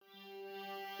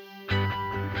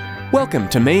Welcome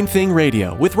to Main Thing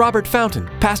Radio with Robert Fountain,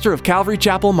 pastor of Calvary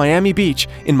Chapel, Miami Beach,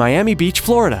 in Miami Beach,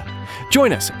 Florida.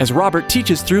 Join us as Robert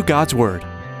teaches through God's Word.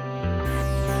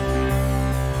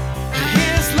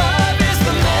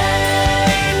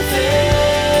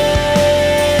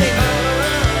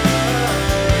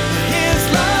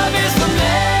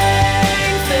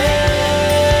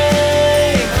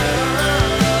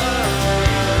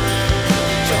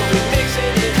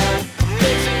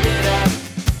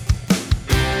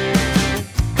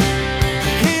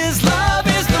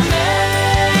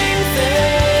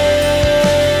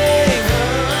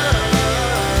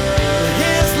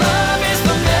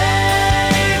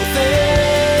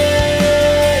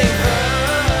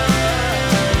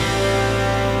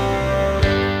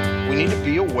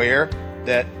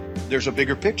 That there's a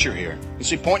bigger picture here. You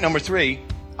see, point number 3,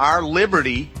 our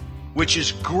liberty, which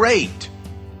is great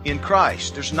in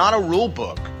Christ. There's not a rule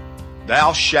book.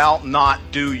 Thou shalt not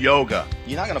do yoga.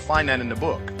 You're not going to find that in the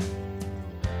book.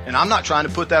 And I'm not trying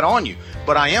to put that on you,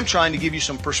 but I am trying to give you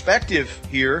some perspective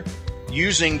here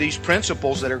using these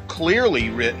principles that are clearly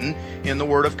written in the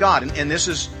Word of God. And this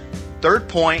is third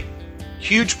point,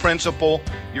 huge principle.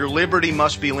 Your liberty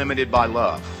must be limited by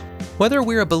love. Whether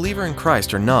we're a believer in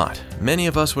Christ or not, many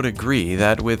of us would agree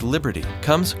that with liberty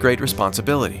comes great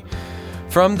responsibility.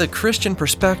 From the Christian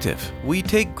perspective, we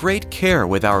take great care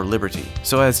with our liberty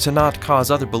so as to not cause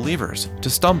other believers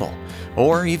to stumble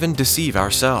or even deceive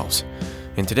ourselves.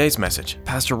 In today's message,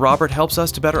 Pastor Robert helps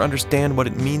us to better understand what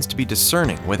it means to be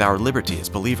discerning with our liberty as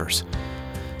believers.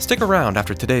 Stick around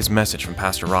after today's message from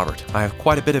Pastor Robert. I have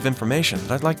quite a bit of information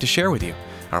that I'd like to share with you.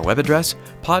 Our web address,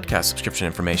 podcast subscription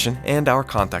information, and our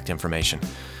contact information.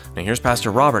 Now here's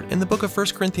Pastor Robert in the book of 1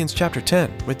 Corinthians chapter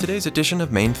 10 with today's edition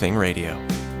of Main Thing Radio.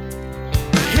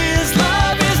 His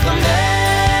love is the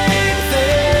main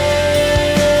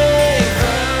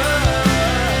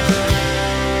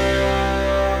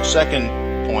thing. Second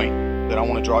point that I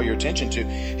want to draw your attention to,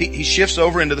 he shifts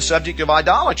over into the subject of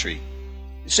idolatry.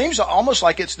 It seems almost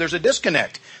like there's a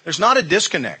disconnect. There's not a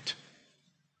disconnect.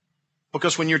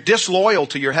 Because when you're disloyal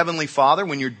to your Heavenly Father,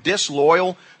 when you're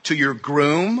disloyal to your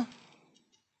groom,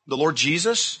 the Lord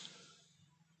Jesus,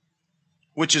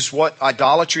 which is what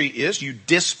idolatry is, you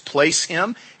displace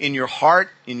Him in your heart,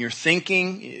 in your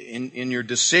thinking, in your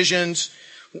decisions.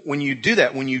 When you do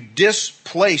that, when you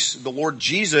displace the Lord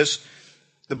Jesus,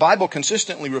 the Bible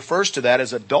consistently refers to that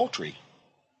as adultery.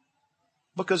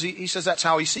 Because He says that's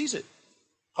how He sees it.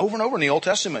 Over and over in the Old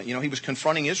Testament, He was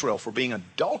confronting Israel for being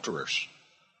adulterers,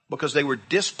 because they were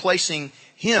displacing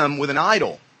Him with an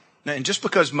idol. And just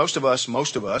because most of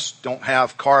us don't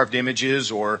have carved images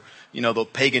or, the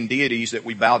pagan deities that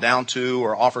we bow down to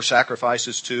or offer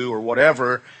sacrifices to or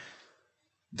whatever,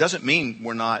 doesn't mean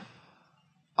we're not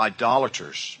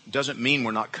idolaters. Doesn't mean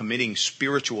we're not committing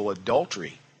spiritual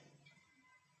adultery.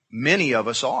 Many of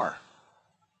us are.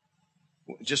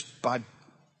 Just by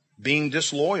being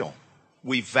disloyal.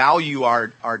 We value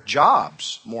our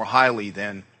jobs more highly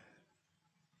than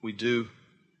we do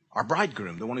our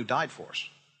bridegroom, the one who died for us.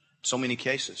 So many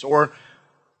cases. Or,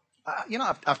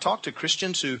 I've talked to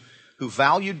Christians who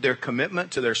valued their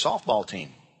commitment to their softball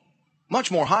team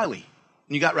much more highly.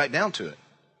 And you got right down to it.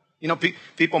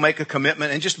 People make a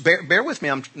commitment, and just bear with me.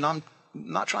 I'm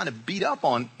not trying to beat up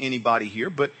on anybody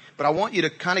here, but I want you to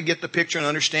kind of get the picture and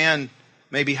understand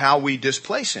maybe how we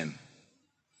displace Him.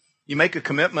 You make a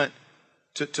commitment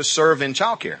to serve in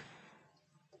childcare.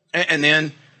 And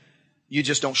then you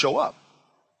just don't show up.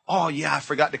 Oh yeah, I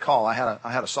forgot to call. I had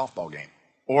a softball game.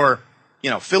 Or,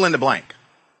 fill in the blank.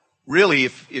 Really,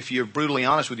 if you're brutally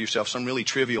honest with yourself, some really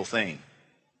trivial thing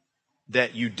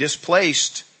that you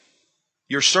displaced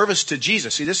your service to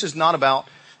Jesus. See, it's not about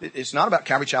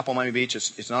Calvary Chapel, Miami Beach.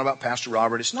 It's not about Pastor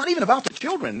Robert. It's not even about the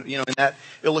children, in that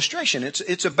illustration.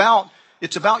 It's about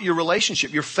your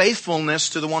relationship, your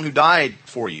faithfulness to the one who died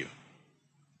for you.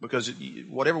 Because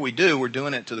whatever we do, we're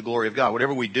doing it to the glory of God.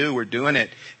 Whatever we do, we're doing it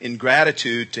in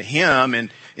gratitude to Him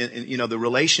and the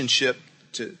relationship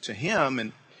to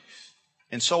Him.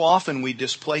 And so often we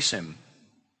displace Him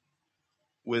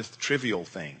with trivial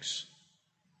things.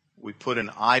 We put an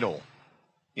idol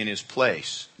in His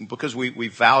place because we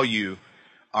value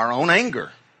our own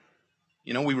anger.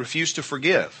 We refuse to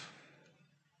forgive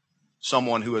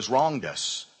someone who has wronged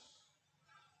us.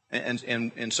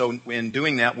 And so in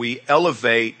doing that, we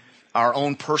elevate our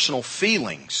own personal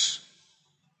feelings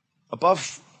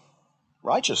above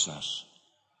righteousness.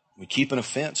 We keep an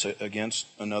offense against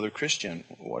another Christian,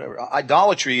 whatever.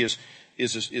 Idolatry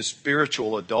is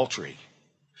spiritual adultery.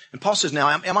 And Paul says, now,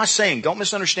 am I saying, don't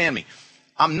misunderstand me,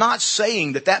 I'm not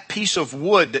saying that piece of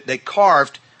wood that they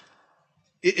carved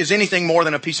is anything more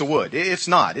than a piece of wood. It's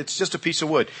not. It's just a piece of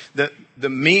wood. The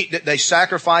meat that they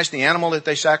sacrificed, the animal that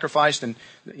they sacrificed, and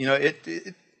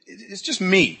it's just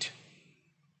meat.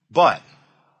 But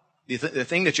the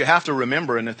thing that you have to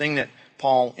remember, and the thing that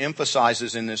Paul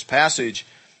emphasizes in this passage,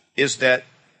 is that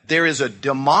there is a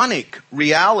demonic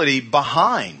reality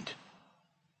behind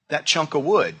that chunk of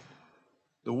wood.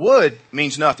 The wood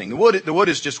means nothing. The wood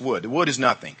is just wood. The wood is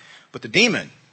nothing. But the demon